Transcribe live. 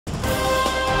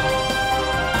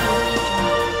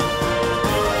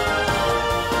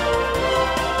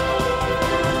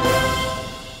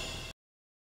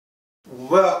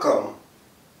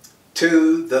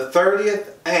to the 30th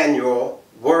Annual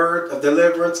Word of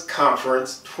Deliverance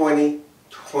Conference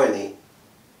 2020.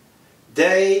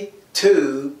 Day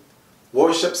 2,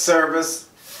 Worship Service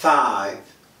 5.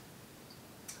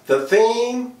 The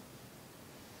theme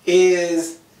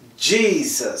is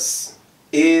Jesus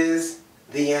is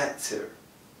the answer.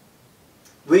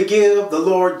 We give the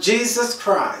Lord Jesus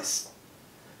Christ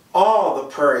all the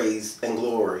praise and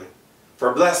glory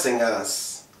for blessing us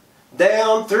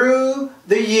down through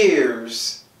the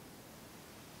years.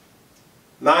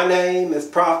 My name is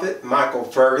Prophet Michael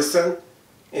Ferguson,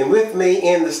 and with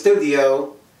me in the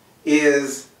studio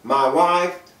is my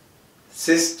wife,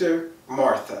 Sister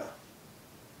Martha.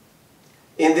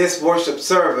 In this worship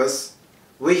service,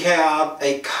 we have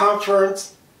a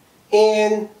conference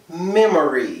in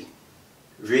memory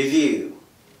review,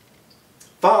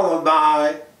 followed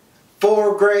by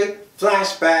 4 great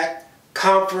flashback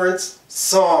conference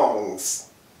songs.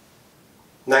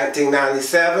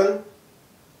 1997,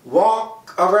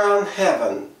 Walk Around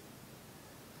Heaven,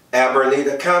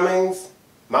 Cummings,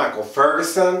 Michael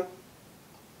Ferguson,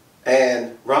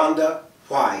 and Rhonda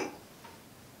White.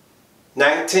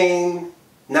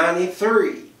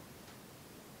 1993,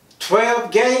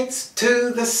 12 Gates to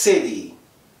the City,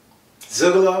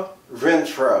 Zula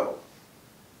Renfro.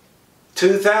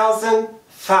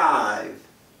 2005,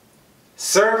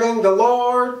 Serving the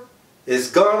Lord is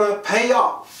Gonna Pay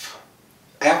Off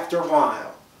After a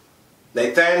While,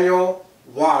 Nathaniel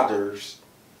Waters.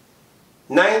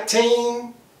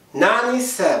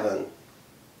 1997,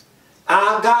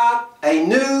 I Got a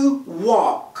New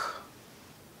Walk,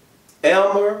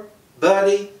 Elmer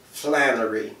Buddy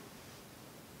Flanery.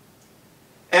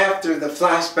 After the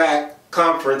flashback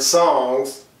conference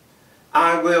songs,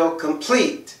 I will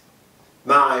complete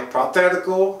my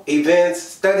Prophetical Events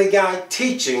Study Guide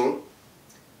teaching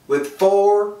with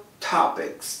 4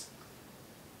 topics: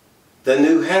 the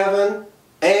new heaven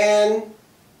and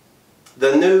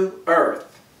the new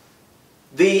earth,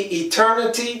 the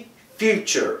eternity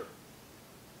future,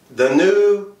 the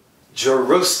new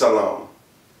Jerusalem,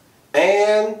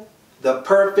 and the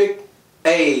perfect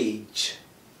age.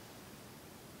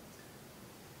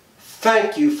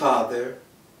 Thank you, Father,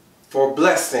 for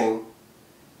blessing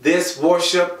this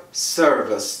worship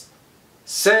service.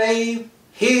 Save,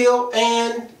 heal,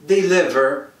 and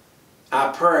deliver,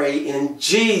 I pray in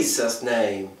Jesus'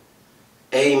 name.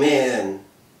 Amen.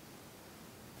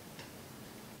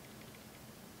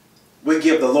 We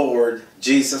give the Lord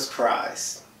Jesus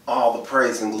Christ all the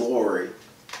praise and glory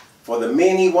for the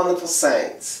many wonderful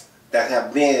saints that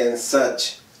have been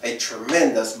such a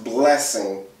tremendous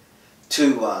blessing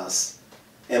to us,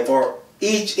 and for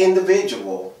each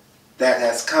individual that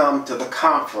has come to the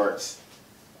conference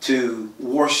to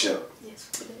worship,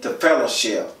 to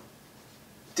fellowship,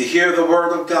 to hear the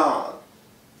Word of God.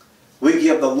 We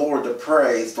give the Lord the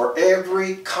praise for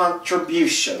every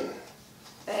contribution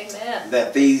Amen.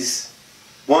 that these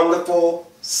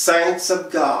wonderful saints of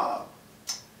God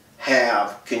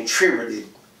have contributed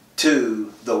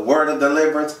to the Word of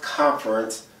Deliverance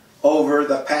Conference over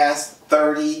the past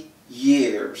 30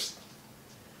 years.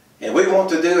 And we want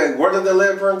to do a Word of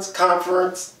Deliverance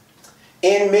Conference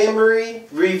in memory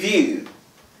review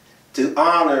to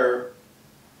honor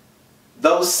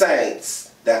those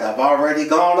saints that have already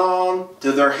gone on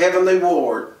to their heavenly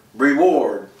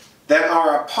reward, that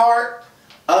are a part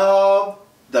of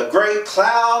the great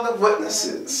cloud of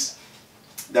witnesses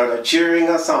that are cheering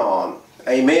us on.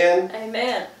 Amen.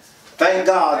 Amen. Thank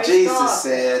God. Praise Jesus God.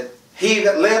 said, "He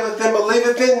that liveth and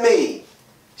believeth in me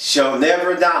shall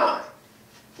never die."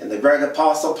 And the great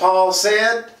apostle Paul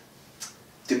said,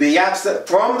 to be absent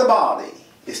from the body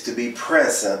is to be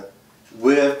present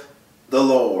with the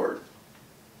Lord.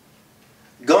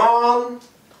 Gone,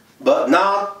 but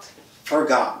not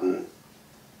forgotten.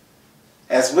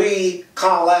 As we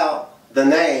call out the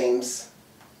names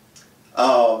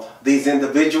of these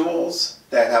individuals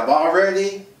that have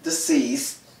already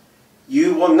deceased,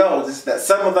 you will notice that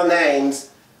some of the names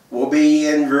will be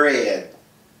in red.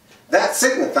 That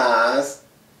signifies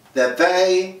that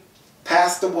they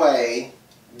passed away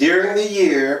during the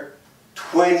year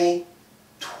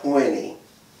 2020.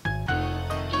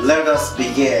 Let us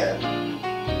begin.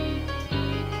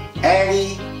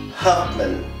 Addie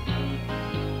Huffman,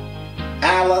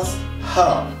 Alice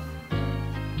Huff,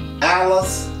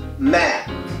 Alice Mack,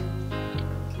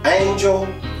 Angel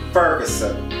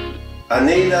Ferguson,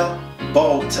 Anita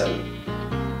Bolton,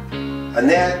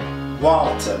 Annette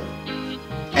Walton,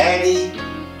 Addie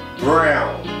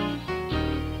Brown,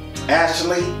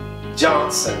 Ashley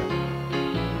Johnson,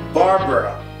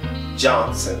 Barbara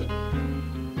Johnson,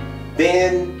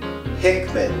 Ben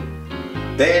Hickman,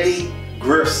 Betty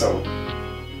Grissom,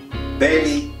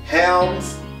 Betty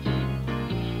Helms,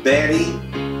 Betty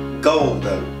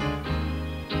Golden,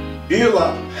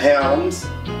 Beulah Helms,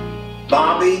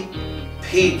 Bobby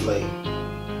Peevely,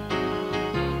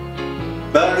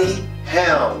 Buddy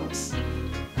Helms,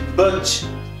 Butch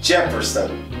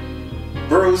Jefferson,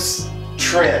 Bruce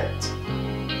Trent,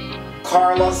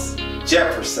 Carlos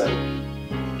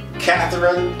Jefferson,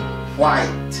 Catherine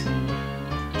White,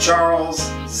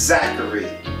 Charles Zachary,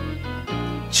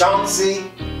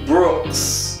 Chauncey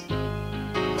Brooks,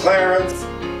 Clarence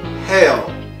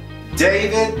Hale,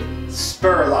 David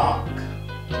Spurlock,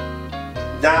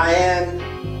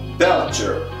 Diane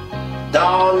Belcher,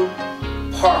 Don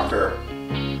Parker,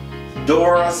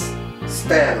 Doris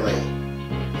Stanley,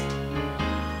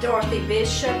 Dorothy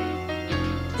Bishop,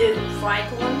 Duke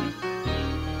Franklin,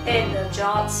 Edna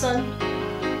Johnson,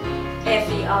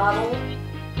 Effie Ottle,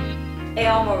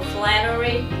 Elmer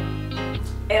Flanery,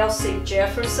 Elsie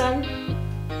Jefferson,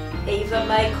 Eva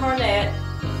Mae Cornett,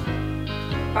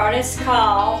 Ernest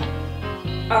Call,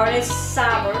 Ernest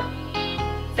Cyber,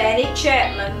 Fanny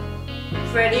Chapman,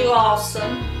 Freddie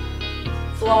Lawson,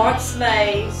 Florence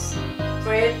Mays,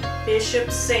 Fred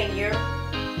Bishop Sr.,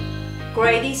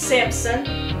 Grady Simpson,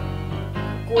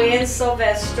 Gwen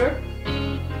Sylvester,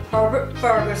 Herbert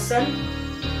Ferguson,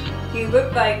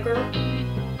 Hubert Baker,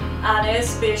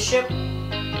 Inez Bishop,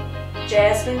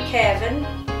 Jasmine Cavan,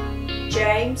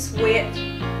 James Witt,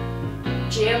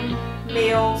 Jim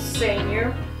Mills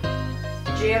Sr.,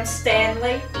 Jim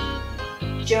Stanley,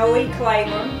 Joey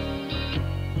Claiborne,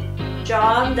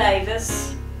 John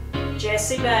Davis,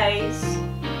 Jesse Mays,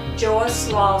 Joyce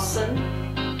Lawson,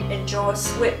 and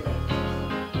Joyce Whitley.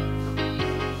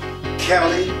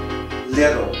 Kelly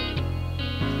Little,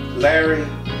 Larry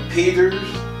Peters,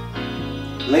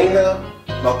 Lena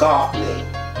McGoffney,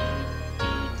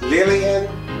 Lillian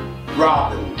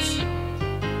Robbins,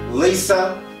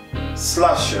 Lisa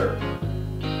Slusher,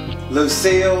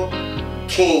 Lucille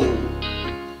King,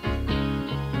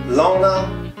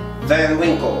 Lona Van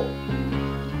Winkle,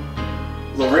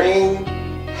 Lorraine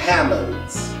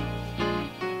Hammonds,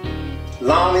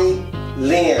 Lonnie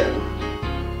Lynn,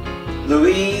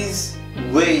 Louise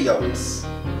Williams,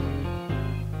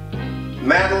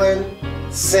 Madeline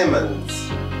Simmons,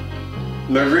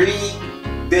 Marie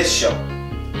Bishop,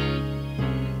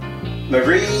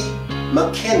 Marie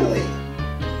McKinley,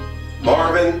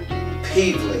 Marvin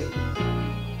Peevely,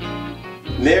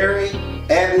 Mary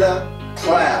Edna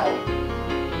Cloud,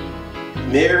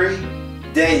 Mary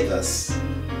Davis,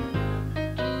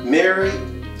 Mary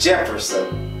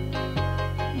Jefferson,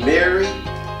 Mary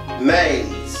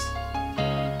Mays,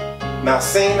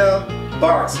 Malsina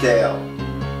Barksdale,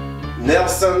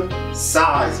 Nelson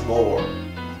Sizemore,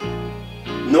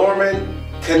 Norman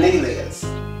Cornelius,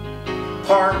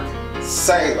 Park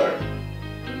Saylor,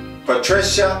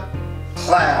 Patricia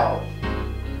Cloud,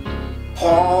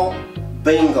 Paul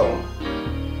Bingham,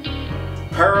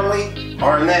 Pearlie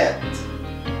Arnett,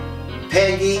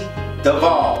 Peggy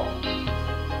Duvall,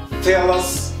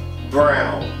 Phyllis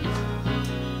Brown,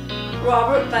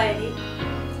 Robert Beatty,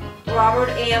 Robert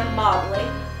M. Motley,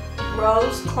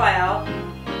 Rose Cloud,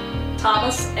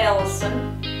 Thomas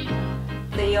Ellison,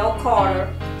 Theo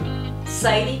Carter,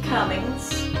 Sadie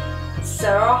Cummings,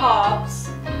 Sarah Hobbs,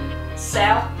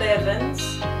 South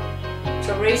Bevins,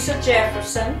 Teresa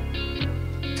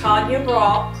Jefferson, Tanya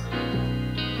Brock,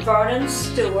 Vernon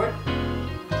Stewart,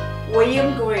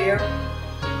 William Greer,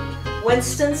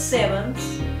 Winston Simmons,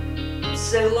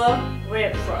 Zula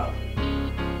Renfro.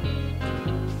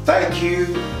 Thank you,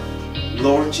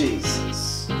 Lord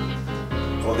Jesus,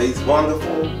 for these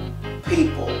wonderful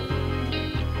people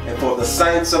and for the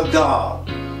saints of God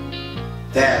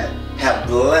that have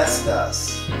blessed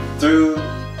us through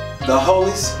the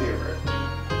Holy Spirit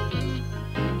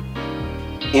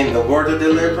in the Word of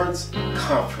Deliverance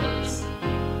Conference.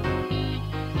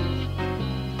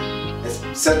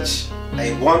 It's such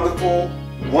a wonderful,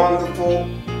 wonderful,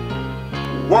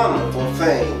 wonderful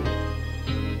thing.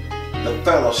 The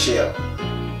fellowship,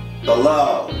 the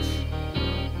love,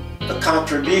 the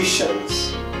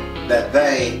contributions that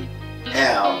they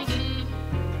have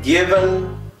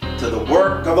given to the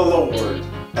work of the Lord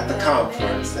at the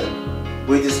conference. And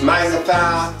we just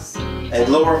magnify and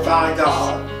glorify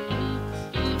God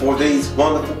for these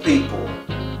wonderful people.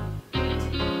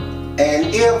 And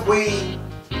if we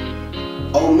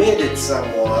omitted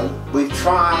someone, we've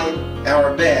tried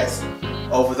our best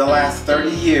over the last 30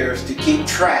 years to keep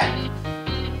track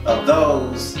of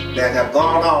those that have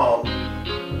gone on,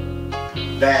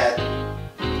 that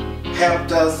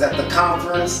helped us at the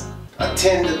conference,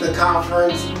 attended the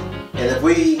conference, and if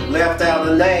we left out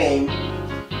a name,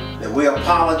 then And we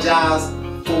apologize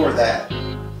for that.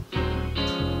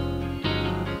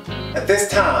 At this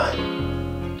time,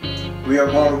 we are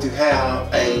going to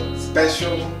have a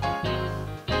special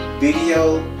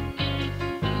video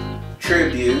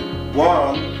tribute.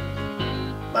 One,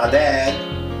 my dad,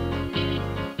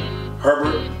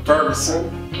 Herbert Ferguson,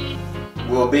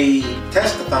 will be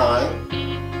testifying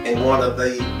in one of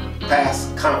the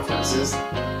past conferences,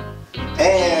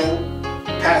 and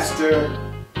Pastor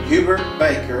Hubert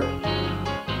Baker,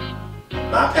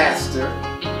 my pastor,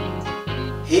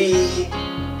 he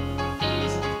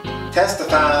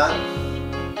testified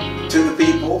to the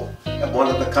people at one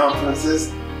of the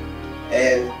conferences,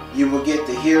 and you will get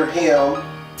to hear him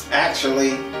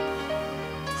actually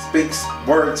speaks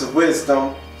words of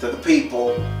wisdom to the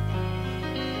people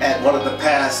at one of the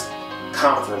past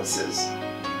conferences.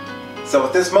 So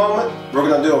at this moment, we're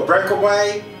going to do a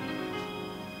breakaway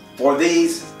for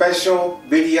these special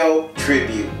video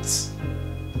tributes.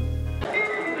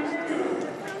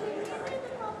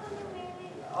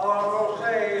 All I'm going to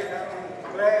say is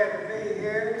I'm glad to be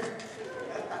here.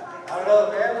 I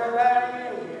love everybody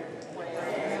in here.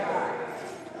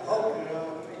 I hope you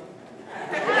love me.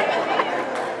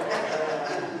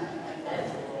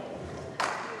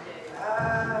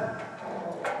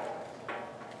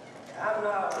 I'm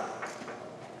not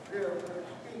real good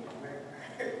speaker, man.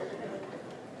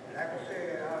 Like I said,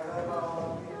 I love all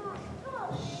of you.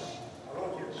 I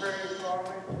want you to pray for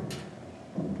me.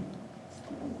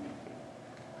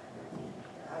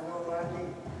 I know I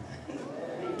need.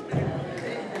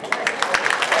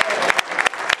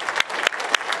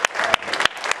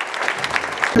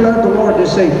 I love the Lord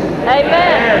this evening.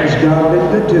 Amen. Has God been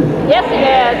good to me? Yes, He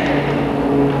has.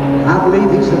 I believe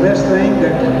He's the best thing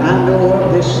that I know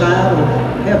of this side of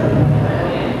heaven.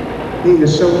 He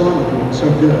is so wonderful and so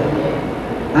good.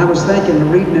 I was thinking,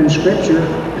 reading in Scripture,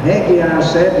 Haggai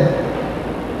said,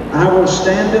 I will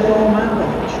stand upon my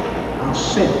watch. I'll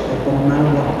sit upon my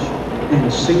watch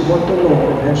and see what the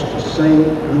Lord has to say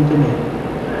unto me.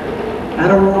 I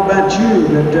don't know about you,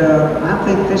 but I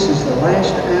think this is the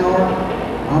last hour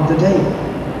of the day.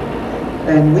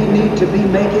 And we need to be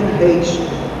making haste,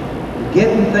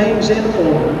 getting things in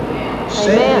order,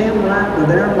 setting them right with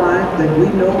our life, that we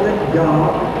know that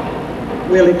God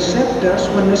will accept us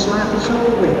when this life is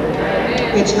over with.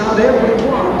 It's not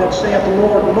everyone that saith,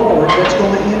 Lord, Lord, that's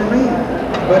going to enter in.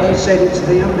 But He said it's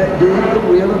them that do the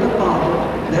will of the Father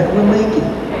that will make it.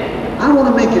 I want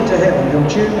to make it to heaven,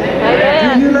 don't you?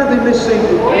 Amen. Do you love Him this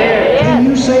evening? Yes. Can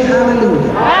you say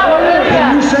hallelujah? Hallelujah.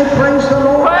 Can you say praise the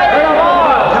Lord? Praise the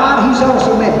Lord. God, He's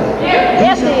awesome, isn't He?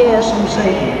 Yes, He's He an is. awesome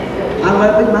Savior. I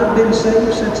love Him. I've been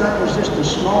saved since I was just a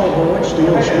small boy,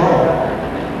 still small,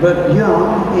 but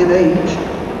young in age.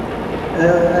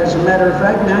 As a matter of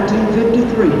fact,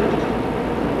 1953.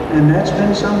 And that's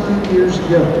been some few years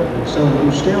ago. So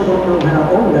you still don't know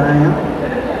how old I am.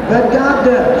 But God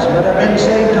does. But I've been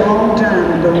saved a long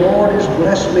time, and the Lord has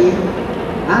blessed me.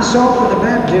 I sought for the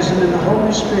baptism in the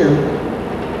Holy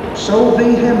Spirit so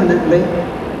vehemently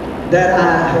that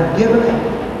I have given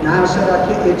it. Now I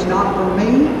said, it's not for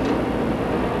me.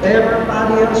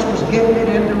 Everybody else was getting it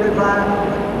into revival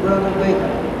with Brother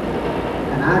Baker.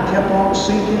 And I kept on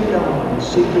seeking God and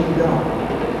seeking God.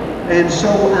 And so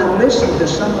I listened to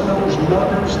some of those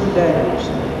mothers and daddies.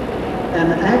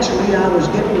 And actually I was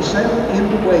getting myself in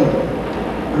the way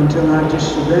until I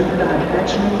just surrendered. I'd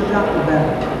actually forgotten about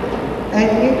it. And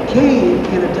it came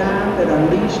in a time that I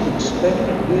least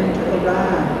expected Him to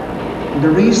arrive. And the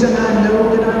reason I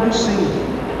know that I received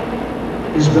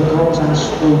it is because I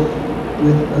spoke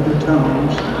with other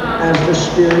tongues as the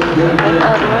Spirit gave me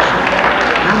utterance.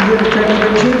 I'm here to tell you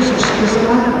that Jesus is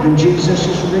alive and Jesus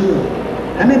is real.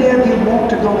 How many of you want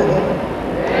to go to heaven?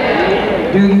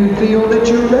 Do you feel that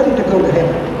you're ready to go to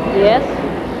heaven? Yes.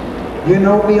 You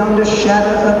know beyond a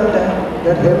shadow of a doubt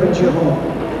that heaven's your home.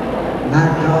 My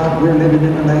God, we're living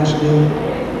in the last day.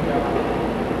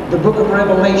 The book of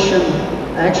Revelation,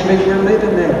 actually we're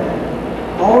living there.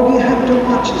 All you have to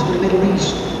watch is the Middle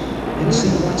East and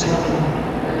see what's happening.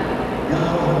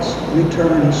 God's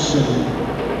return is soon.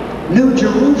 New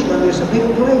Jerusalem is a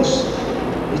big place.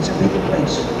 It's a big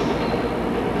place.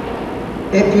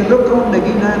 If you look on the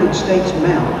United States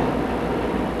map,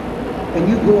 and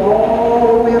you go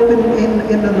all the way up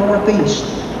in the northeast,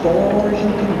 far as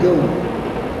you can go,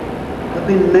 up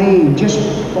in Maine, just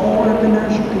as far up in there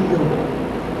as you can go,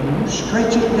 and you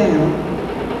stretch it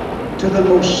down to the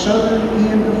most southern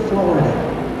end of Florida,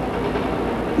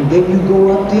 and then you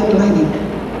go up the Atlantic,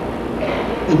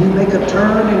 and you make a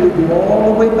turn and you go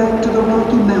all the way back to the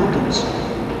Rocky Mountains.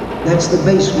 That's the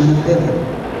basement of heaven.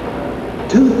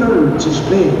 2/3 as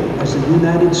big as the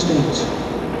United States.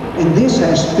 And this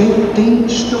has 15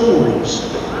 stories,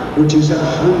 which is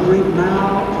 100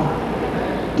 miles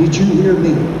apart. Did you hear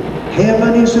me?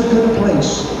 Heaven is a good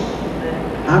place.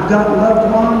 I've got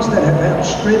loved ones that have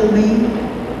outstripped me,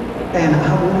 and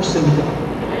I want to see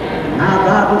them. My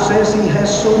Bible says he has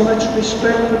so much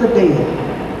respect for the dead,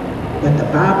 that the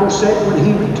Bible said when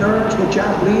he returns, which I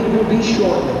believe will be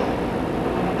shortly,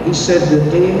 he said the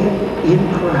dead in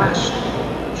Christ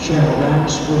shall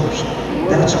rise first.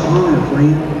 That's honor,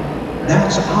 friend.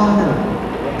 That's honor.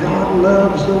 God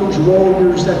loves those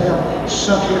warriors that have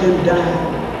suffered and died.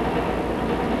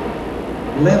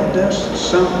 Left us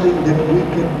something that we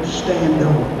can stand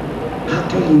on. I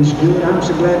tell you, he's good. I'm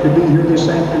so glad to be here this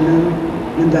afternoon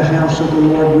in the house of the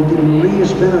Lord with you. Marie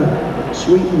has been a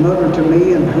sweet mother to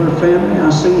me and her family.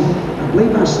 I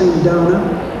believe I seen Donna.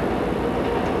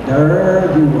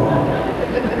 There you are.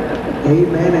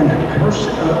 Amen. And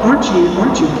aren't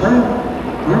you proud?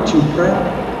 Aren't you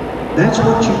proud? That's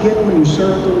what you get when you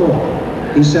serve the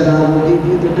Lord. He said, I will give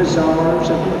you the desires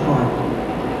of your heart.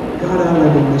 God, I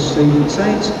love him this seed.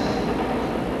 Saints,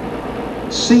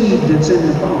 seed that's in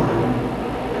the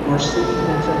barn or seed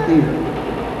that's up here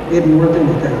isn't worth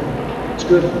anything. It's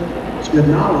good. It's good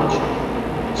knowledge.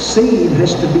 Seed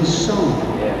has to be sown.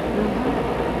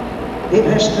 It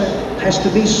has to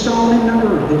be sown in the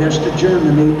earth. It has to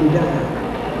germinate and die.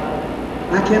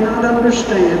 I cannot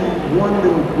understand one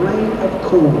little grain of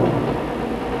corn.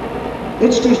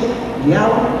 It's just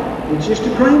yellow. It's just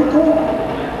a grain of corn.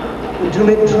 Until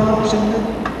it drops in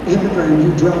the ground.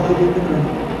 You drop it in the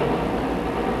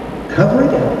ground. Cover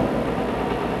it up.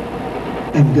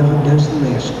 And God does the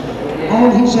rest.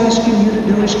 All he's asking you to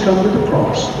do is come to the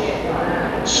cross.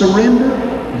 Surrender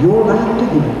your life to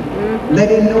him. Let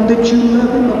him know that you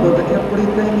love him above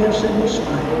everything else in this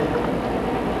life.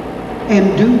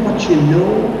 And do what you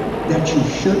know that you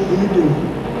should be doing.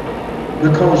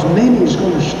 Because many is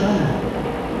going to strive,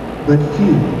 but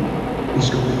few is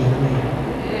going to get there.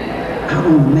 I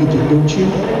want to make it, don't you?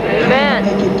 Amen. I want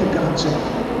to make it to God's heaven.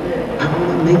 I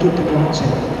want to make it to God's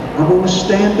heaven. I want to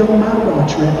stand on my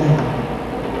watch right now.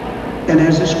 And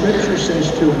as the scripture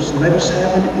says to us, let us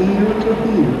have an ear to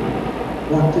hear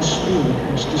what the Spirit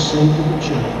has to say to the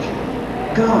church.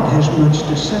 God has much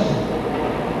to say.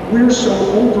 We're so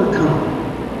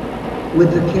overcome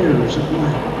with the cares of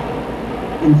life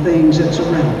and things that's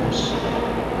around us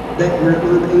that we're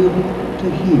unable to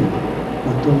hear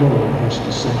what the Lord has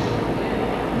to say.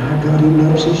 My God, he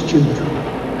loves his children.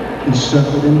 He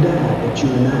suffered and died that you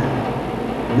and I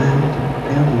might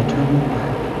have eternal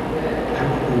life.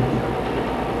 Hallelujah.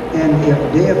 And if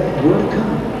death were to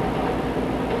come,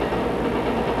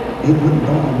 it wouldn't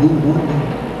bother me one bit.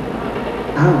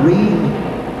 I read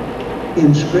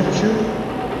in Scripture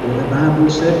where the Bible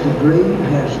said the grave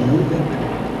has no victory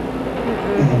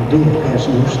and death has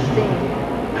no sting.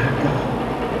 My God,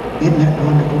 isn't that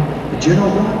wonderful? But you know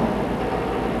what?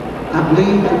 I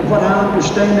believe in what I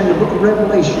understand in the book of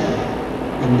Revelation,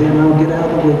 and then I'll get out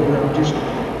of the way.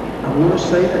 I want to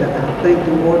say that I thank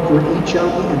the Lord for each of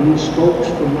you and these folks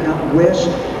from out west.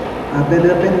 I've been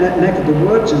up in that neck of the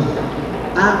woods, and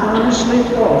I honestly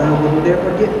thought I would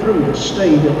never get through the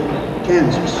state of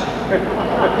Kansas.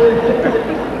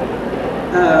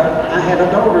 I had a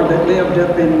daughter that lived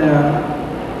up in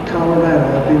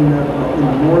Colorado, up in the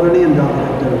northern end of it,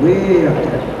 up there, way up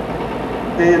there.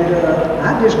 And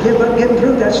I just give up getting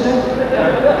through that stuff.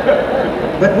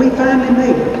 But we finally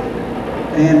made it.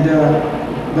 And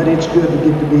but it's good to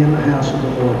get to be in the house of the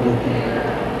Lord with you.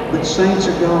 But saints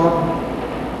of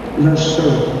God, let's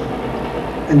serve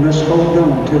and let's hold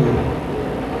on to Him.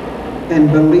 And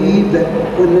believe that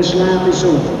when this life is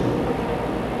over,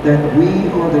 that we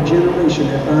are the generation,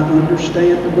 if I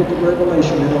understand the book of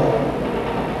Revelation at all,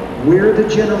 we're the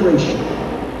generation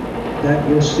that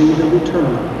will see the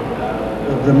return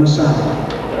of the Messiah.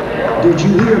 Did you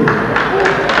hear me?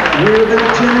 We're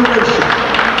that generation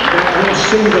that will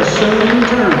see the soon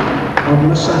return of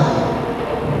Messiah.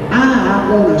 I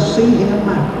want to see Him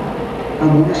out. I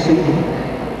want to see Him.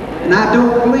 And I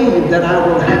don't believe that I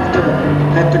will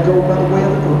have to go by the way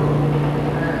of the book.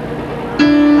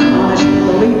 I honestly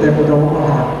believe that with all my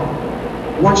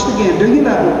heart. Once again, do you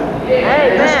love Him?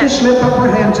 Amen. Let's just slip up our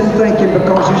hands and thank Him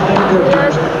because He's been good to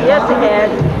us. Yes, He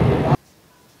has.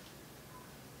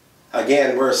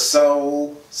 Again, we're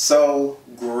so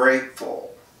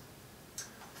grateful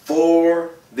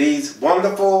for these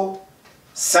wonderful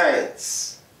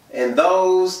saints and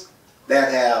those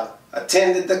that have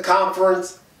attended the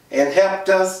conference and helped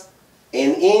us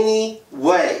in any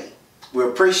way. We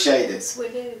appreciate it. We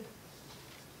do.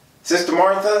 Sister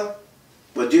Martha,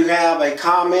 would you have a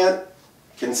comment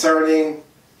concerning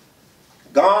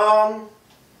gone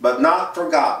but not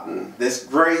forgotten. This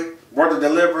great Word of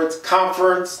Deliverance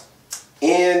Conference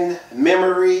in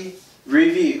Memory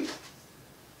Review.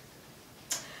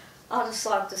 I'd just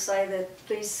like to say that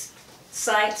these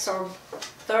saints are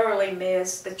thoroughly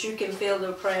missed, but you can feel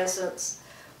their presence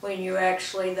when you're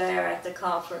actually there at the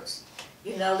conference.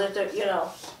 You know that they're,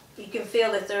 you can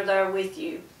feel that they're there with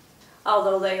you,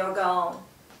 although they are gone,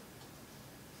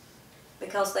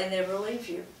 because they never leave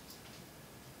you.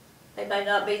 They may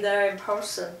not be there in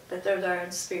person, but they're there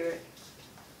in spirit.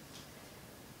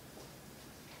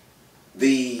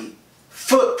 The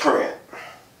footprint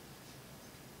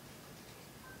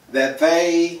that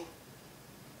they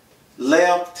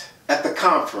left at the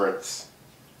conference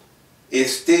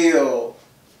is still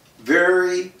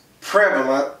very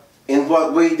prevalent in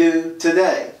what we do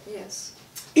today. Yes.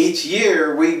 Each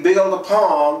year we build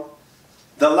upon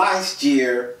the last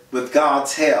year with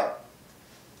God's help.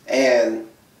 And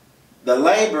the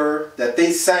labor that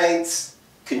these saints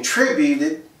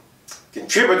contributed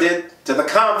to the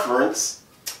conference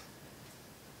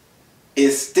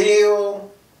is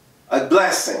still a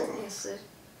blessing. Yes, sir.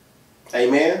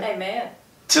 Amen? Amen.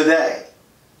 Today.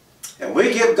 And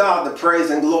we give God the praise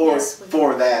and glory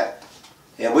for that.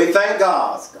 And we thank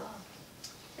God Praise God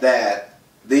that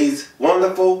these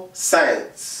wonderful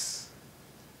saints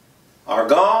are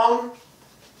gone,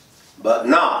 but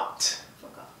not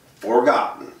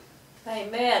forgotten.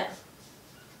 Amen.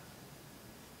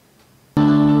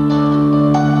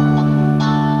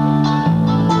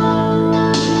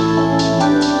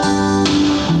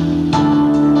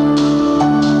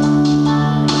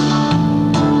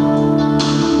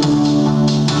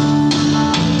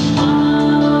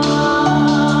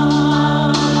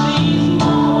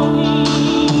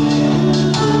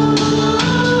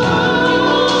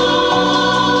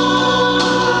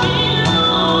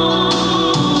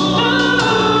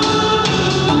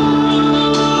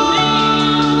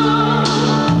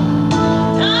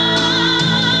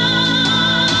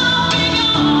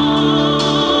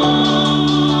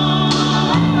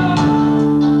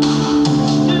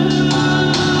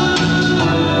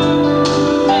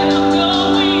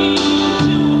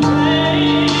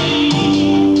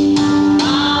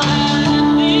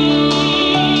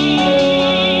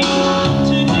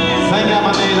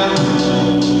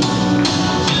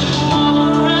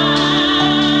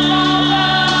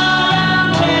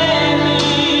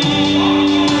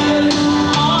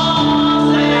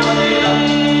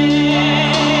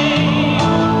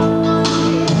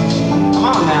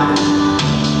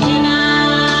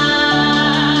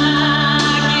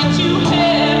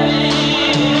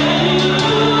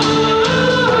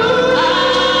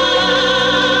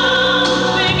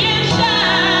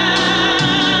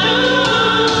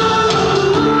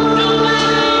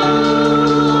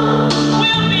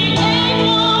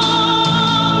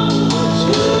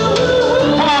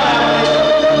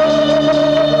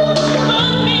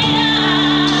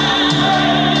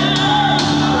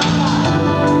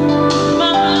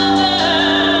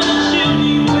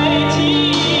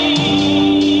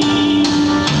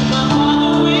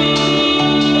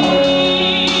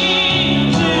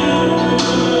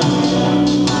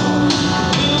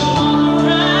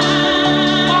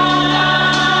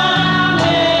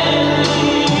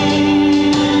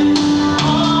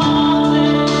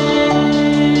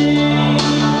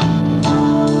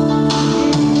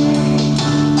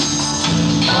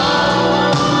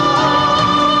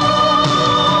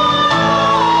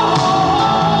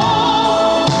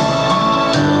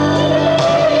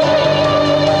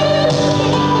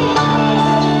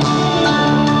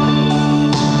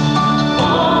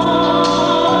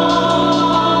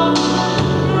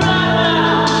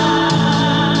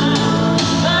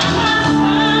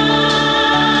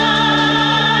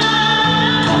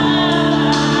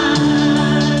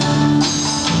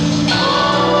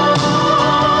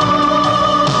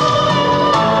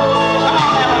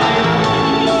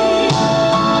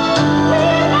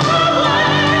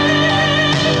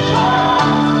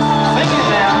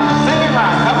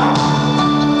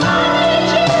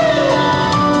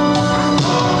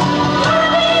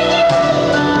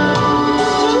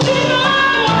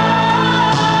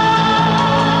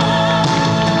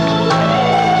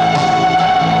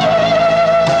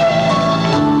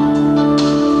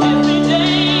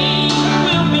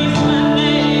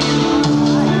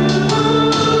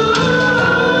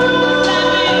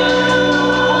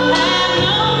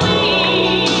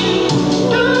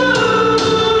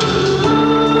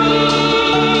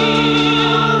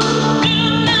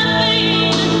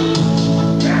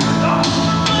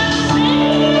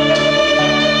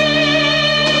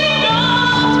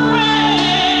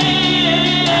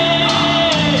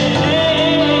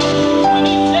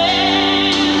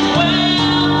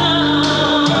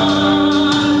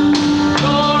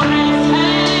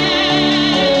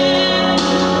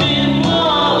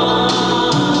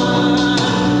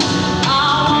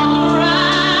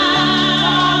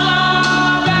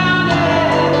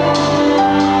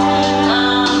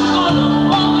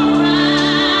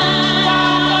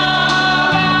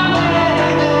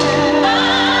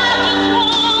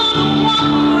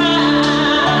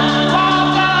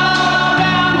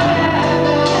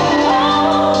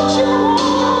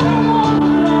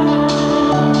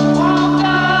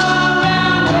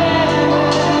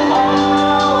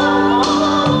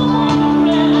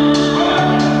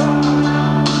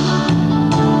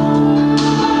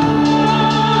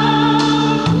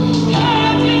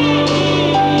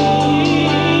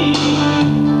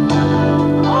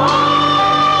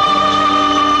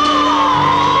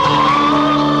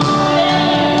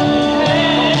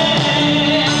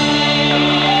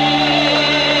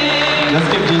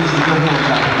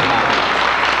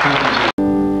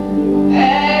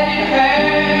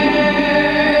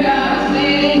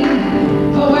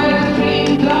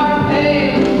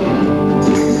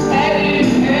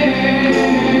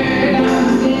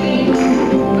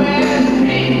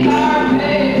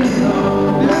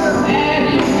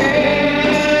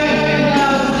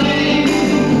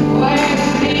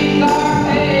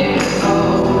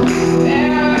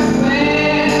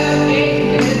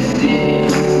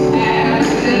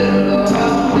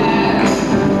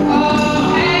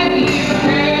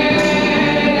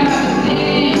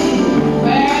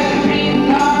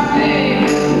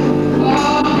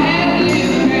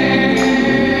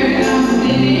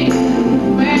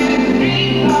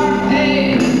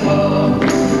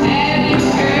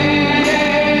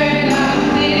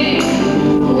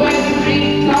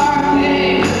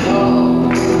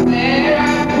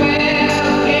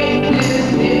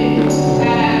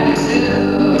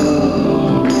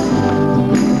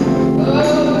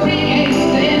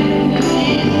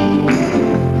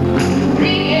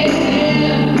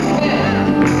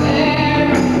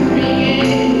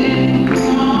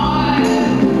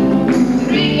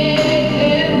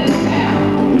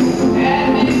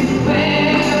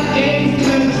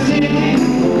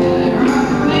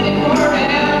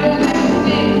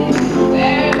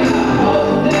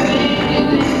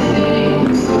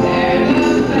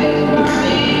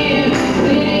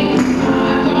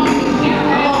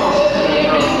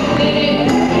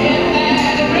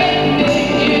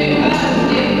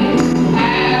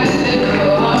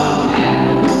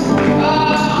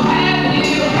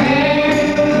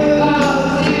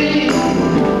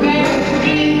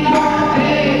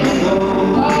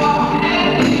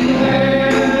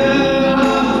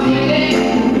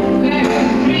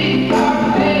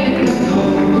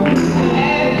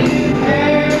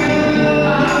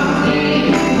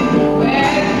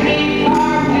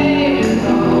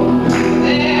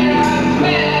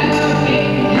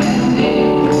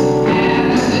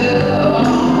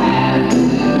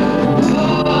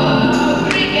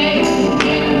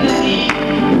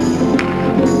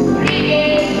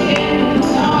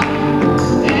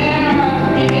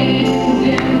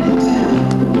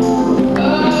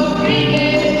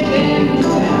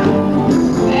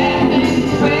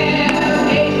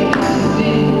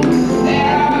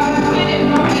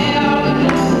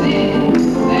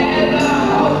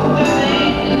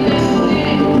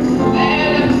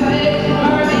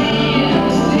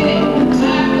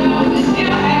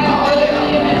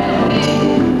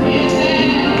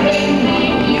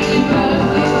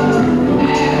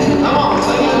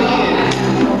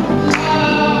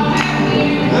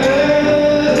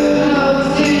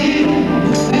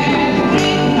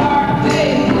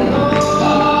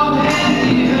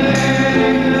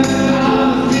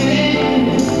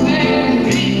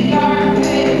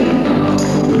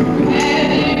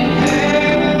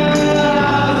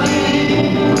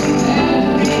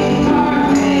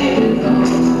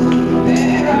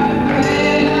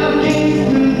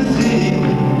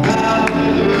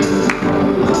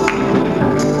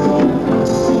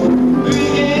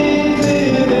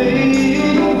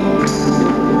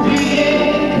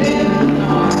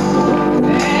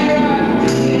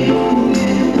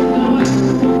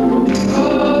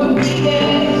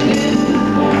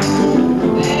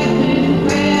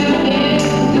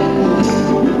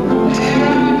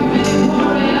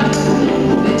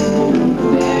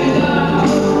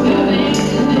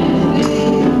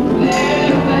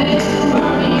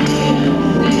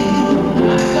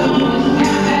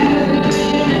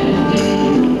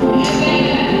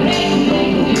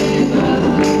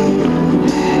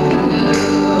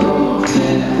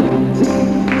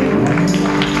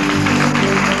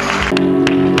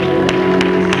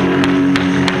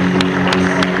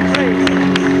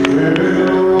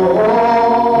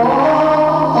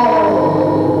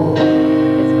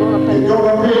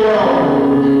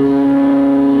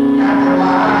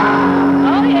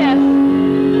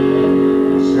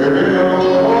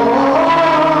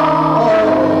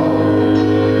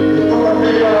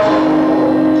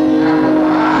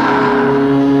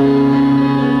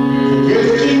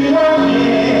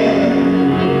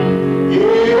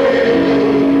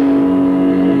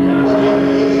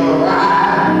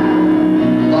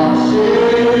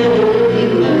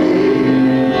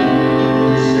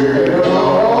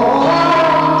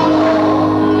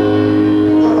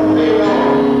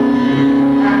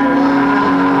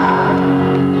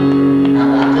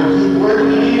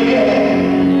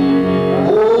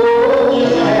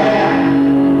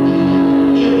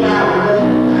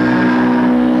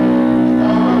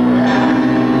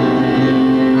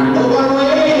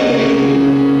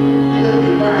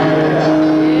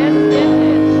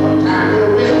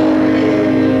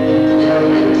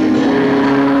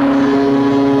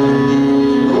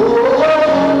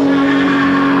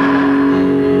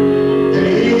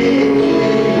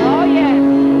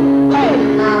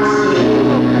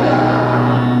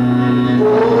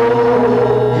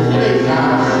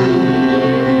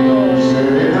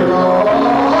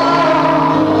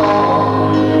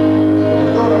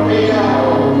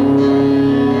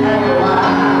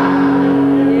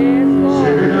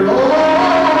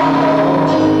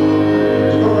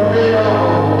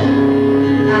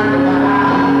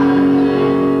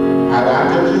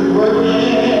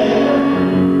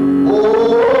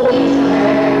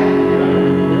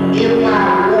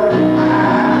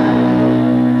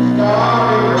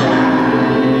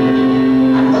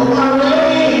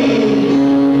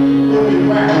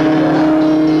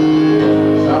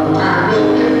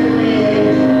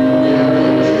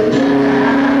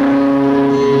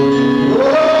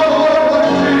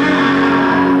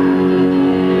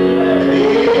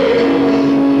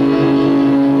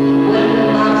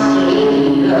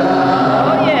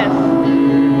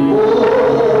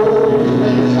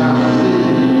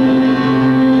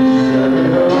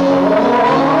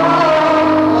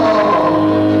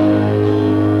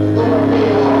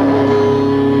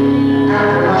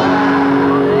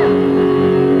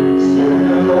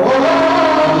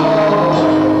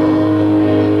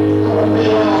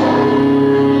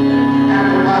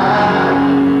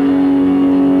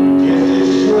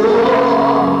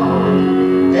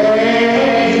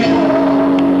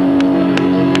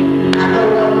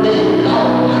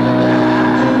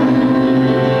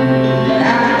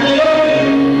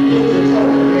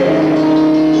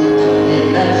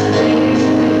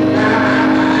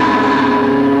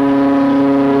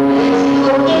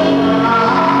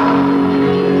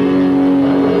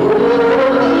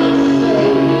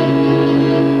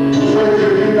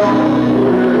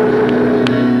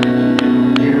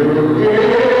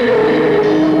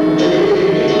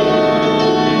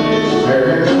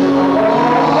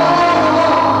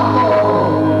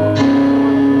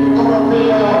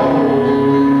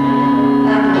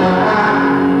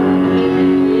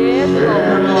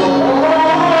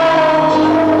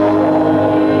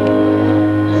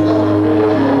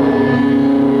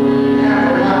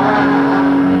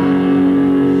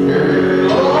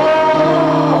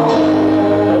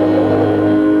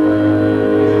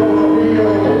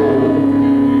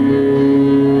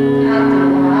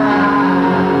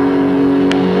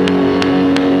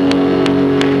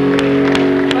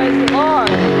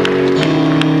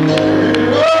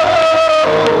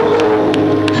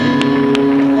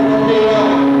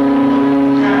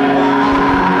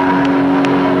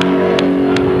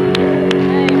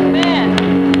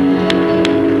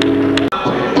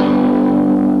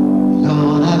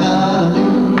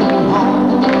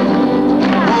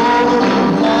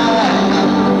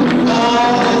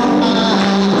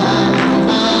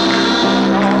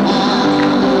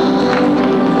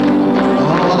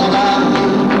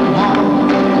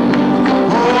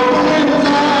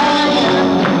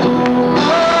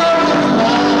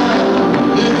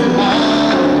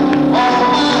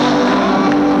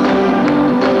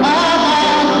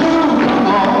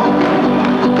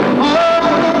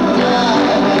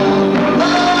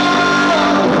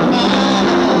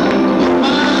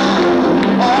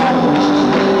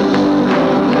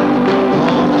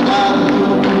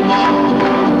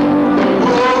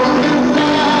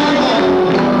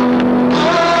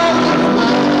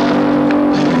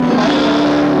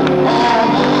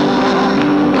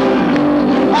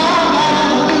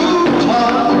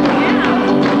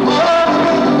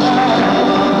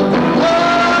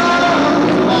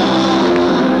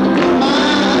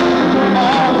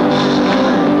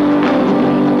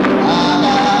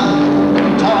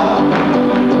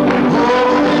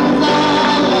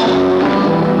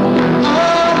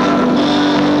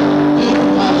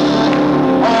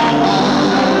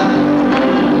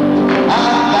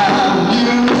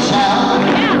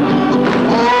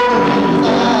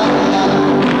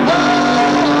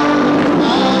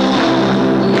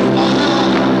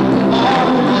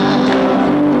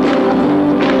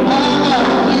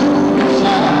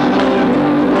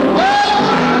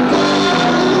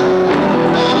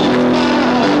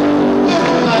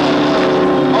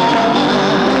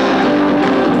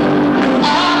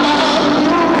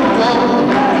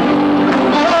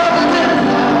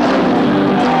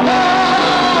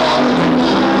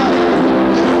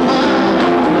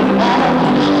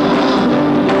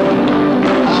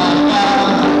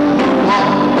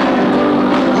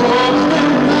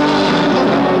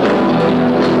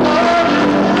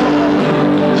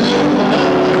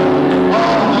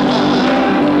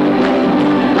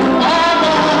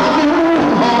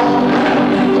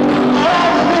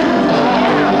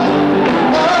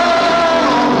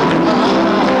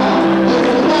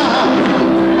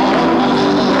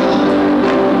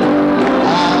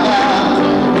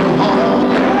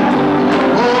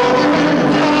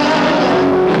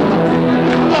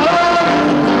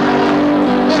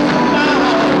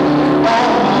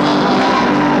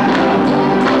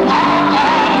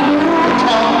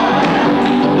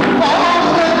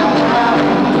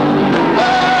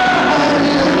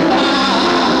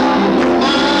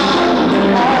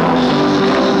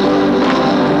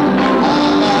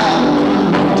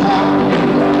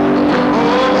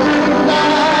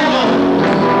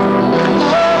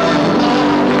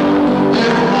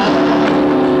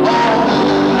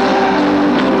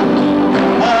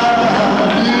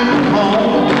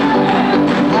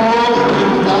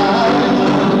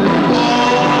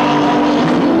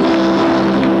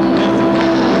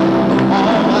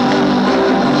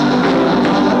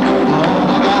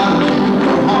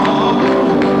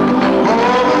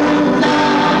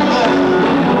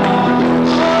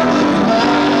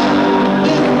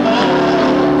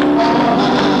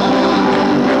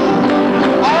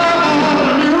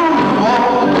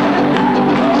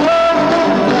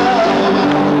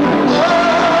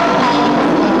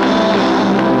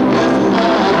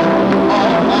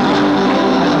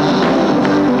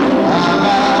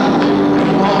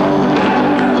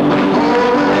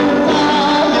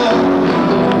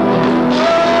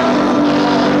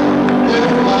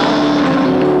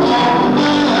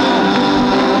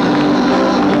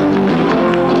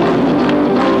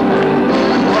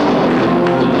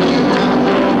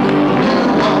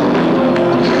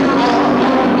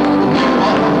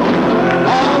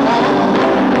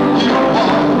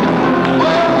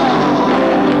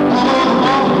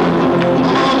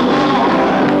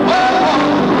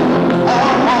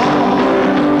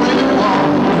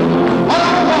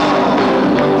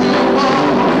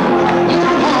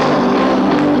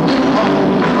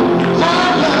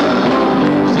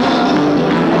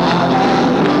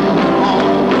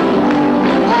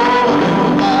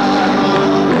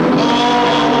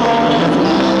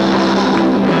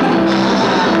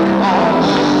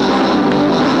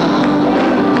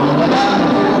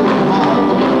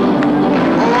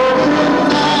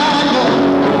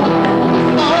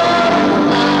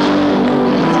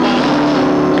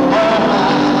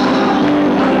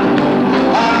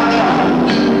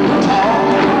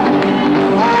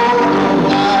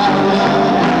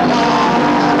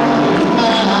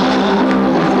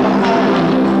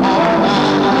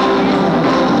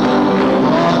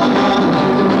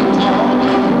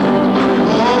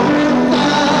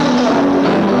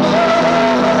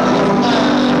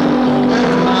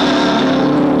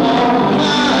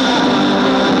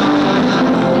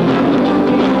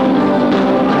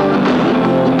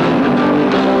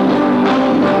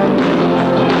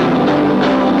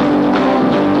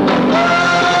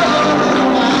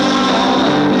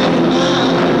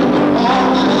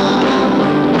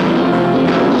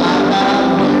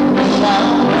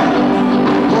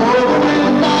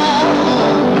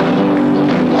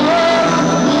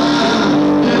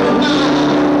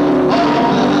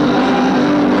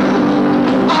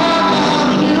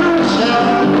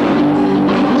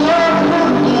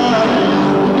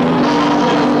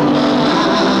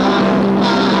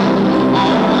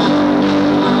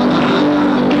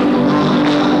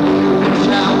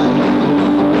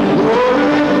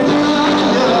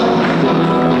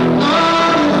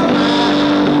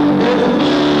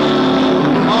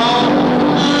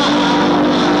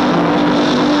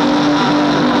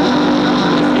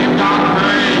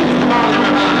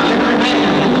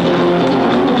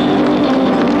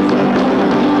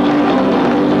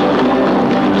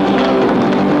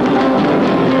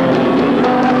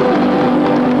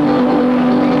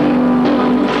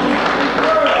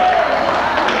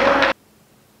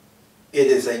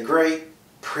 a great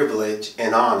privilege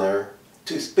and honor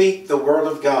to speak the Word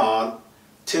of God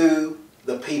to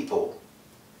the people.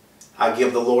 I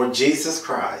give the Lord Jesus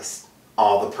Christ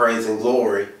all the praise and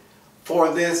glory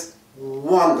for this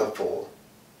wonderful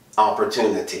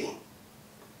opportunity.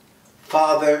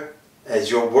 Father, as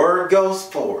your word goes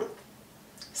forth,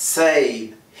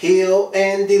 save, heal,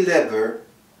 and deliver,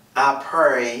 I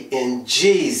pray in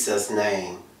Jesus'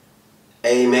 name.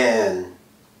 Amen.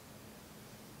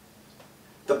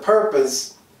 The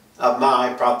purpose of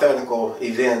my Prophetical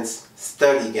Events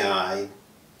Study Guide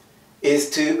is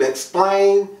to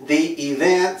explain the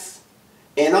events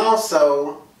and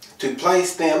also to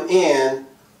place them in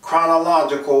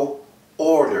chronological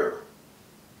order.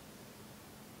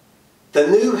 The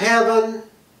new heaven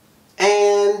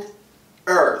and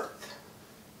earth.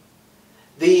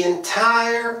 The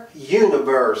entire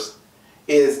universe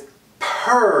is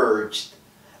purged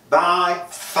by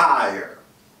fire.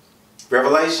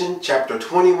 Revelation chapter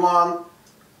 21,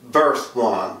 verse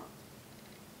 1.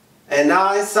 And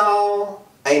I saw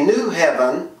a new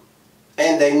heaven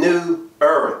and a new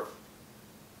earth.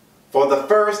 For the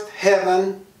first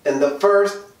heaven and the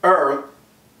first earth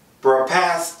were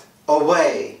passed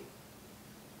away,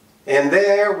 and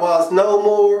there was no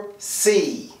more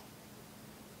sea.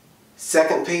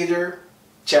 2 Peter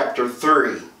chapter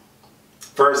 3,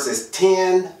 verses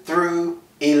 10 through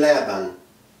 11.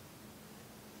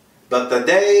 But the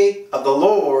day of the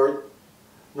Lord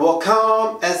will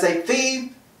come as a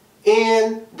thief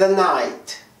in the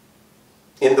night,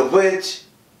 in the which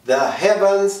the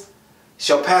heavens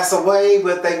shall pass away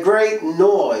with a great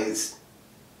noise,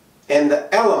 and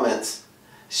the elements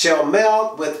shall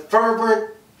melt with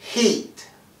fervent heat.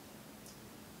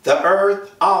 The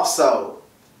earth also,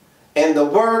 and the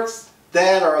works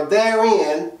that are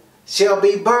therein, shall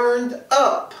be burned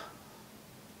up.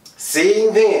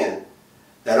 Seeing then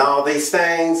that all these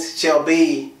things shall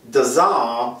be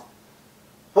dissolved,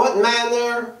 what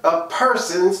manner of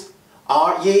persons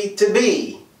ought ye to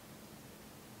be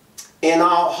in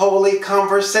all holy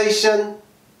conversation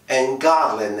and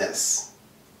godliness?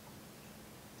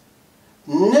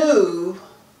 New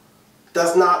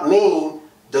does not mean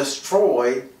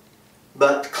destroyed,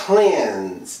 but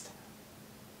cleansed.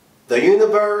 The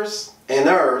universe and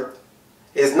earth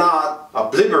is not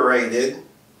obliterated,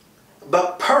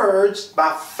 but purged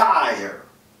by fire.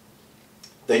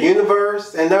 The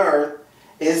universe and earth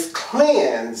is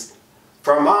cleansed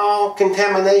from all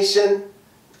contamination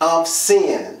of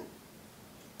sin.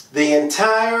 The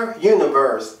entire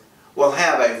universe will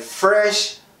have a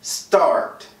fresh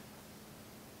start.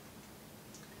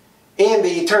 In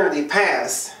the eternity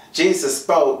past, Jesus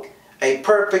spoke a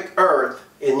perfect earth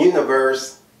and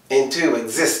universe into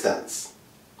existence.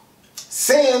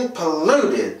 Sin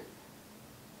polluted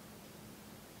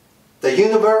the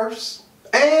universe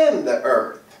and the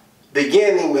earth,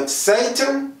 beginning with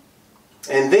Satan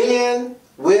and then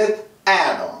with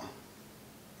Adam.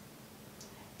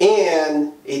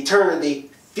 In eternity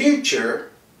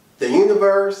future, the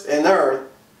universe and earth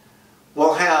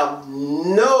will have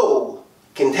no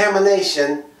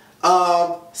contamination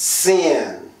of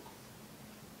sin.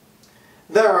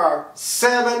 There are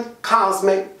 7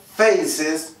 cosmic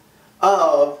phases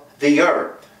of the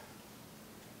earth: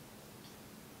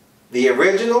 the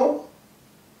original,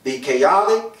 the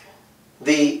chaotic,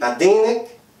 the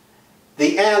Adamic,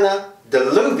 the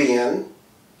antediluvian,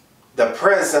 the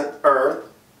present earth,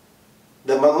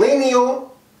 the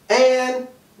millennial, and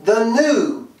the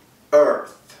new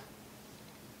earth.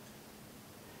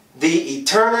 The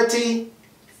eternity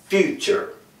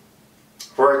future,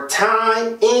 where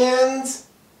time ends,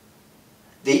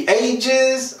 the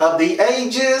ages of the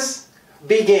ages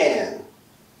began.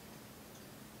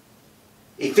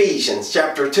 Ephesians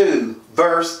chapter 2,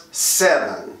 verse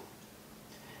 7.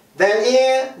 That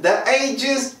in the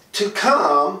ages to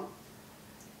come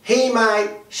he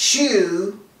might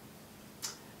shew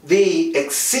the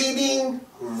exceeding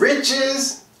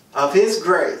riches of his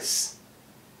grace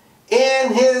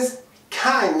in his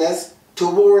kindness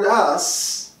toward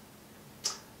us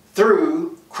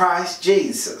through Christ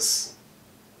Jesus.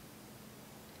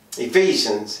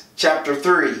 Ephesians chapter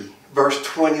 3, verse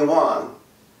 21.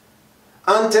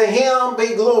 Unto him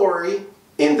be glory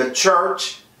in the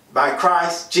church by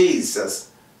Christ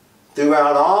Jesus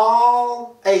throughout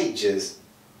all ages,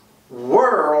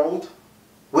 world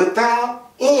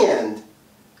without end.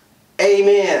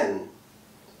 Amen.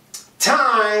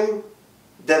 Time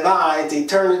divides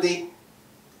eternity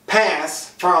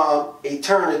past from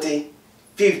eternity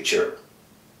future.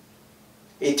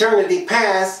 Eternity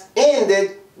past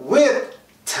ended with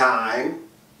time.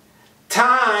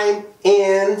 Time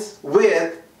ends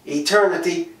with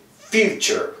eternity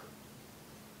future.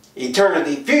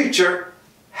 Eternity future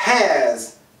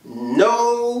has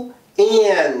no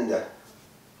end.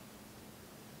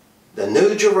 The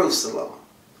New Jerusalem,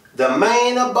 the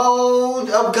main abode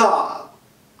of God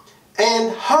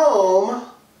and home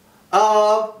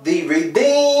of the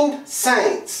redeemed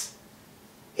saints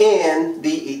in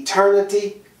the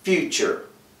eternity future.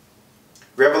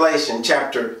 Revelation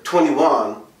chapter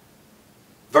 21,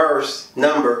 verse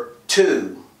number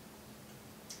 2.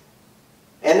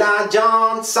 And I,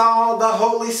 John, saw the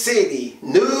holy city,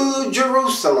 New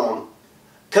Jerusalem,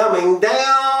 coming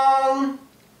down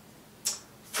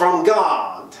from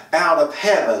God out of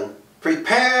heaven,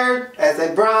 prepared as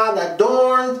a bride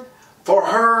adorned for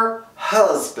her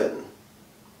husband.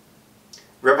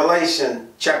 Revelation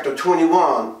chapter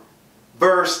 21,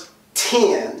 verse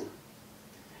 10.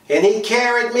 And he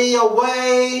carried me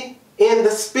away in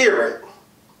the spirit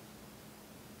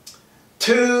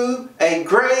to a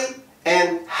great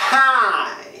and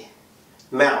high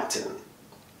mountain,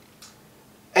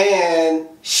 and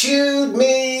shewed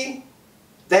me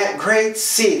that great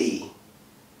city,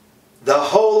 the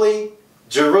holy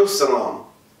Jerusalem,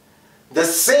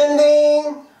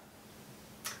 descending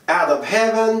out of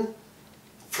heaven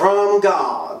from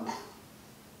God.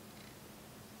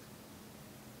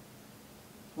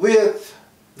 With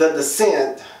the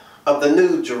descent of the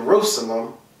New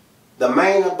Jerusalem, the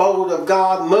main abode of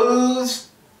God moves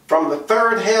from the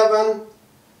third heaven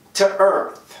to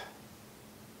earth.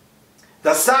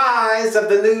 The size of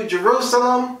the New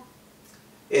Jerusalem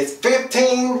is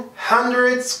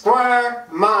 1,500 square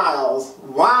miles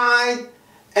wide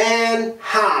and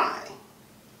high.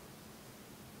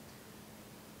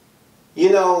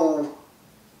 You know,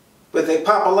 with a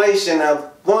population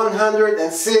of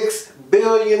 106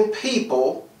 billion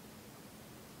people,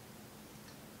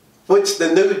 which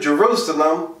the New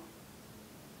Jerusalem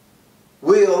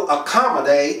will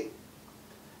accommodate,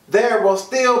 there will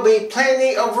still be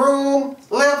plenty of room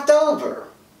left over.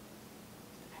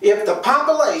 If the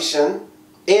population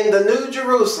in the New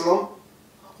Jerusalem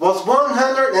was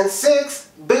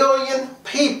 106 billion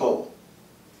people,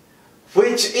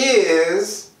 which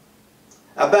is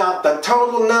about the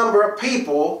total number of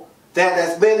people that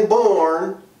has been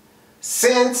born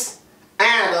since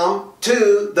Adam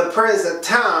to the present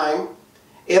time,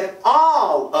 if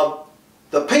all of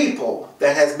the people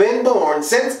that has been born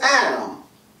since Adam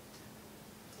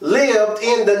lived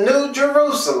in the New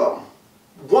Jerusalem,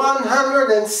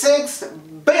 106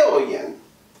 billion,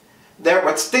 there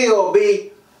would still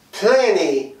be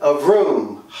plenty of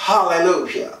room.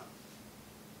 Hallelujah.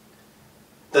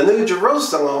 The New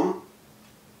Jerusalem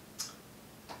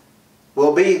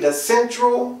will be the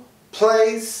central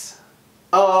place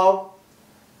of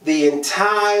the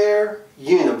entire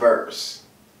universe.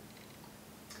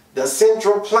 The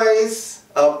central place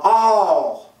of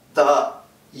all the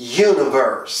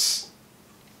universe.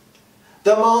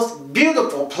 The most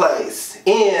beautiful place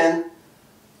in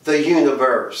the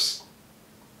universe.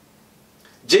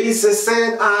 Jesus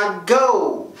said, I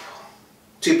go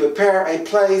to prepare a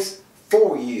place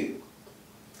for you.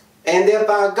 And if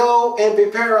I go and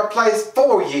prepare a place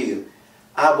for you,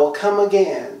 I will come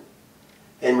again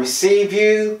and receive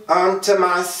you unto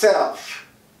myself,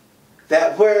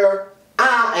 that where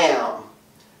I am,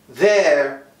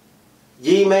 there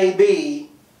ye may be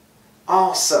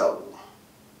also.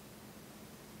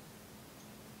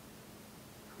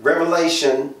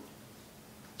 Revelation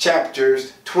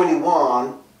chapters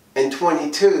 21 and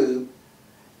 22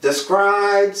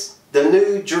 describes the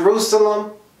New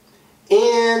Jerusalem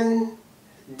in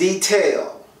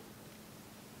detail.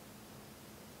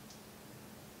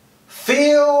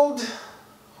 Filled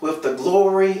with the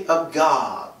glory of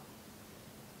God.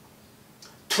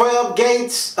 12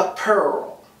 gates of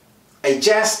pearl, a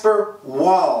jasper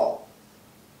wall,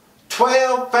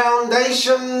 12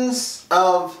 foundations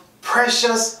of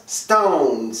precious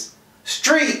stones,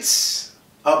 streets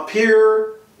of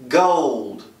pure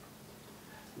gold.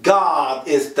 God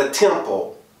is the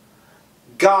temple.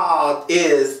 God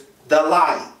is the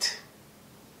light.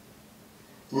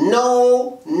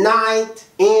 No night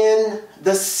in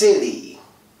the city.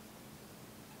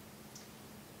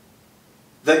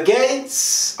 The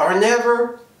gates are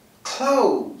never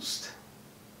closed.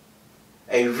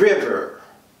 A river,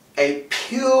 a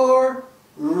pure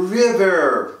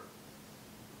river.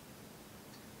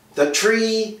 The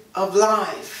tree of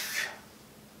life.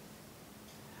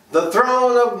 The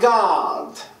throne of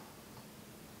God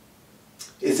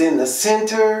is in the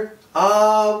center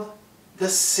of the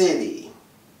city.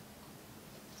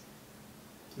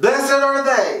 Blessed are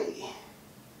they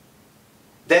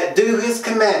that do his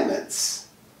commandments,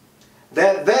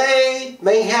 that they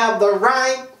may have the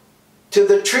right to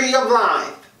the tree of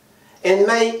life, and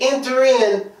may enter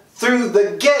in through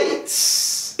the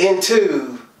gates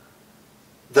into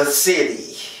the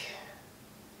city.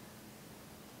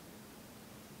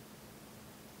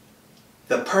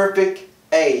 The perfect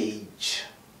age.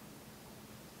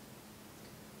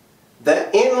 The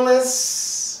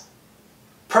endless,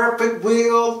 perfect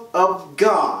will of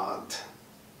God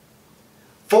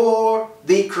for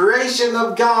the creation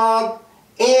of God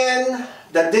in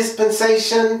the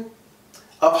dispensation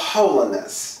of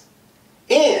holiness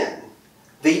in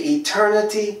the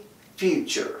eternity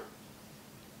future.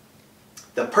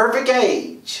 The perfect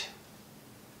age.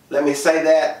 Let me say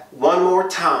that one more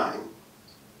time.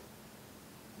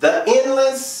 The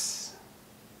endless,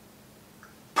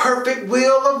 perfect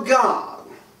will of God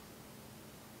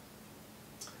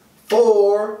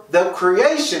for the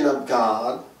creation of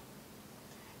God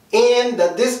in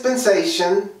the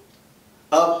dispensation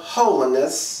of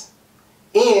holiness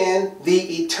in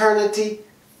the eternity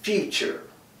future.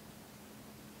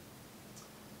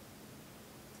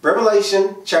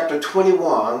 Revelation chapter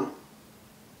 21,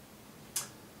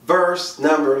 verse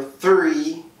number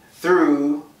 3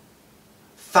 through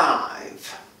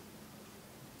 5.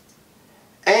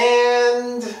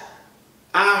 And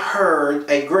I heard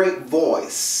a great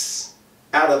voice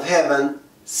out of heaven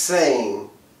saying,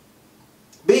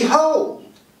 Behold,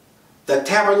 the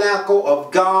tabernacle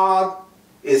of God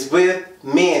is with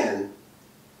men,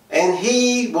 and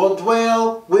he will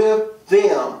dwell with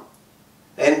them,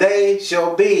 and they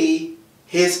shall be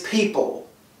his people,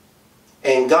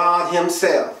 and God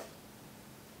himself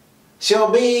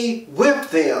shall be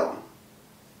with them,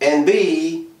 and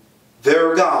be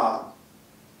their God.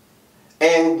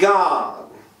 And God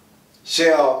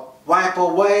shall wipe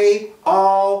away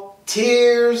all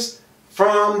tears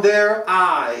from their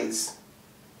eyes,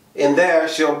 and there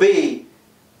shall be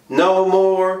no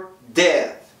more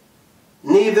death,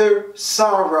 neither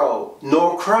sorrow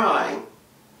nor crying,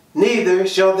 neither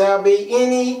shall there be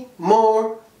any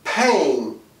more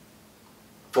pain,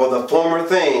 for the former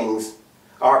things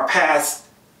are passed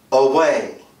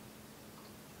away.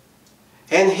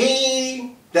 And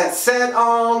he that sat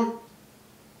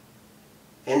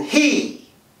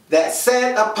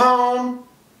upon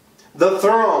the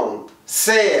throne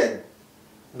said,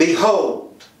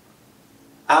 Behold,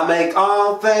 I make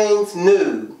all things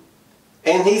new.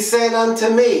 And he said unto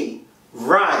me,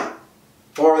 Write,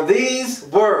 for these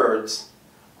words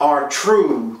are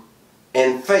true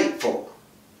and faithful.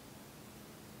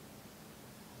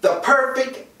 The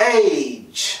perfect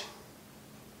age.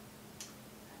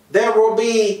 There will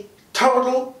be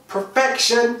total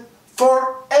perfection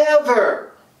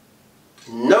forever.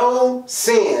 No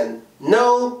sin,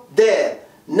 no death,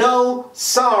 no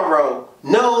sorrow,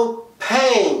 no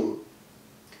pain.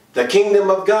 The kingdom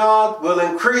of God will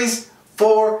increase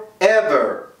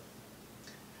forever.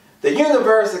 The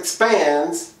universe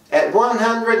expands at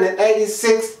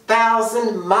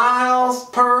 186,000 miles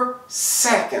per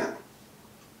second.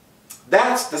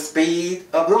 That's the speed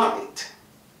of light.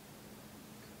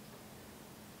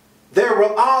 There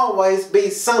will always be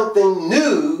something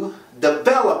new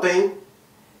developing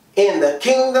in the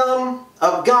kingdom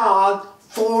of God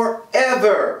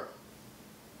forever.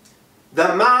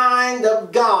 The mind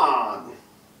of God,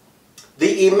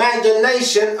 the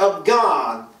imagination of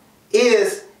God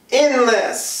is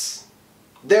endless.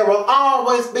 There will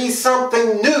always be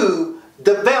something new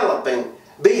developing.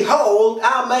 Behold,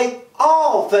 I make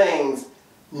all things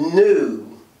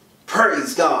new.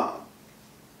 Praise God.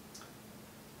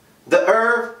 The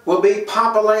earth will be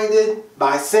populated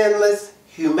by sinless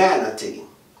humanity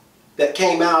that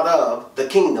came out of the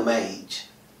kingdom age.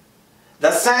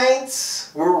 The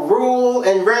saints will rule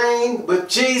and reign with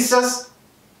Jesus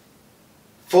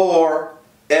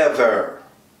forever.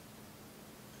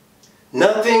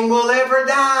 Nothing will ever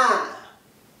die.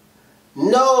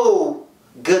 No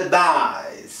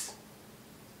goodbyes.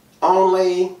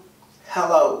 Only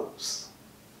hellos.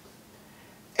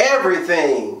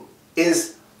 Everything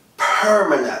is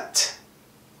permanent.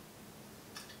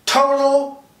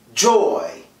 Total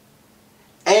joy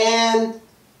and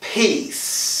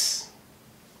peace.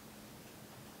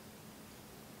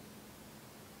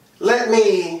 Let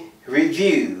me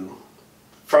review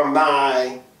from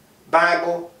my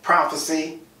Bible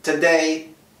Prophecy Today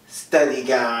study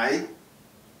guide.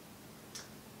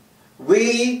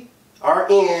 We are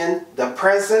in the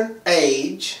present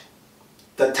age,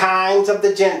 the times of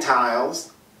the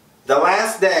Gentiles, the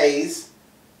last days,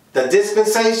 the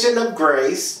dispensation of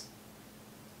grace,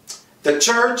 the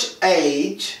church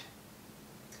age,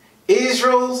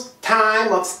 Israel's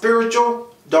time of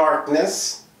spiritual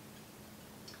darkness,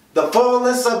 the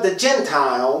fullness of the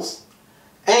Gentiles,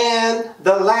 and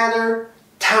the latter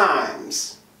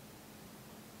times.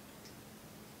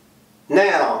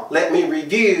 Now, let me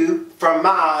review from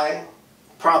my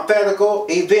Prophetical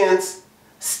Events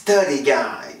Study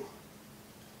Guide.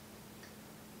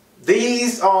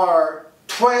 These are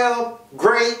 12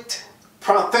 great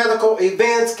prophetical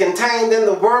events contained in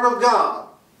the Word of God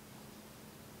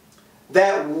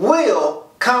that will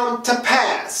come to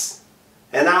pass.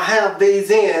 And I have these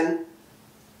in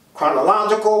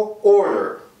chronological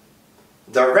order.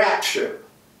 The rapture,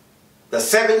 the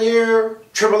 7-year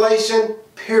tribulation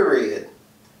period,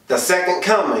 the second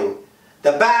coming,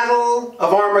 the battle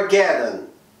of Armageddon,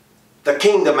 the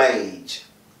kingdom age,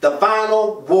 the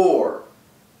final war,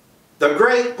 the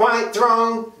great white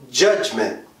throne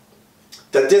judgment,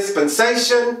 the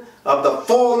dispensation of the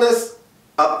fullness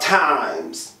of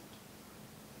times,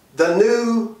 the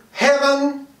new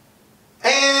heaven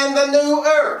and the new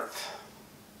earth,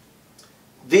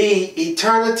 the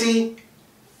eternity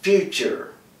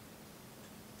future,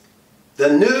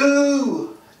 the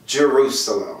new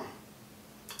Jerusalem,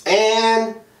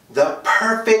 and the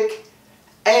perfect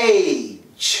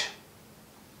age.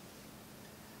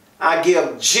 I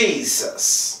give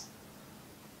Jesus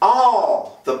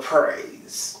all the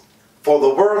praise for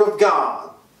the Word of God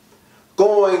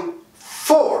going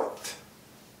forth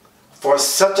for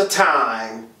such a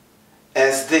time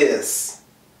as this.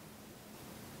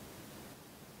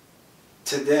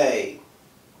 Today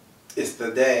is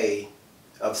the day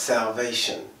of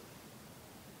salvation.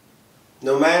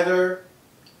 No matter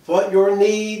what your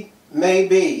need may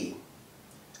be,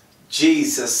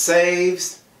 Jesus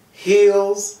saves,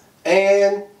 heals,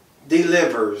 and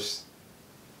delivers.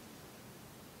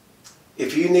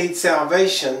 If you need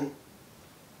salvation,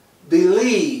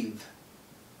 believe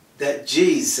that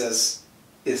Jesus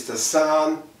is the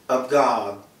Son of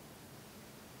God,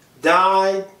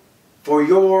 died for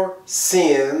your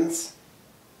sins,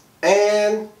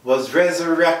 and was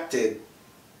resurrected.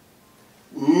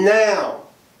 Now,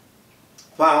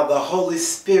 while the Holy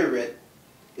Spirit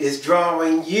is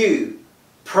drawing you,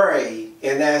 pray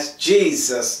and ask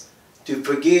Jesus to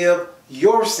forgive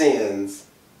your sins,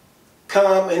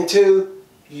 come into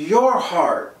your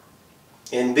heart,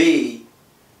 and be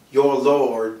your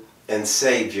Lord and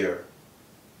Savior.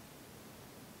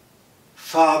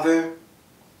 Father,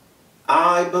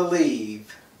 I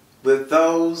believe with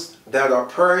those that are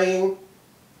praying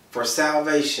for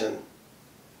salvation,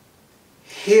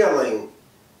 healing,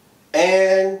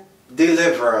 and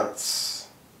deliverance.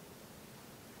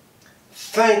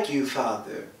 Thank you,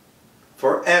 Father,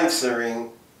 for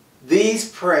answering these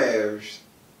prayers.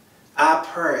 I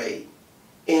pray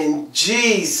in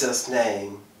Jesus'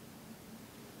 name.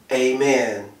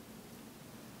 Amen.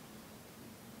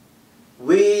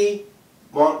 We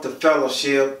want to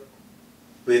fellowship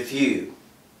with you.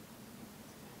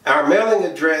 Our mailing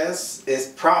address is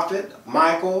Prophet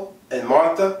Michael and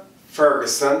Martha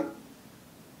Ferguson,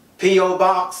 P.O.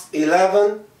 Box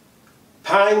 11,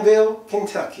 Pineville,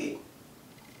 Kentucky,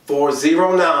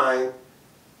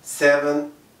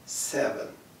 40977.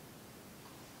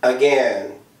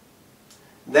 Again,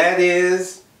 that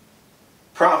is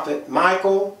Prophet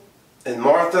Michael and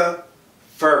Martha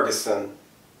Ferguson,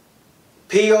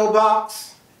 P.O.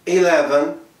 Box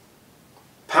 11,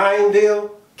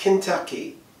 Pineville,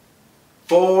 Kentucky,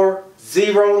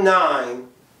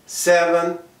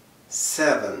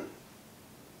 40977.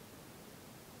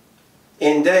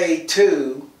 In day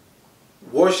 2,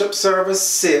 worship service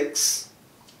 6,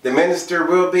 the minister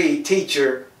will be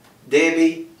teacher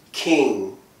Debbie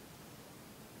King.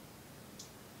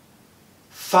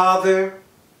 Father,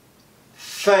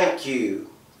 thank you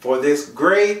for this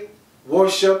great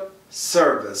worship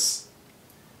service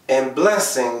and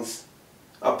blessings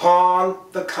upon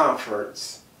the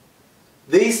conference.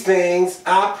 These things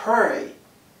I pray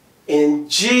in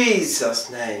Jesus'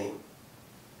 name.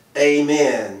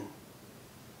 Amen.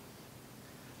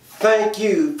 Thank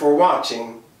you for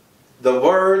watching the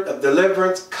Word of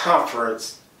Deliverance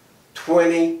Conference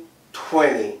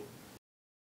 2020.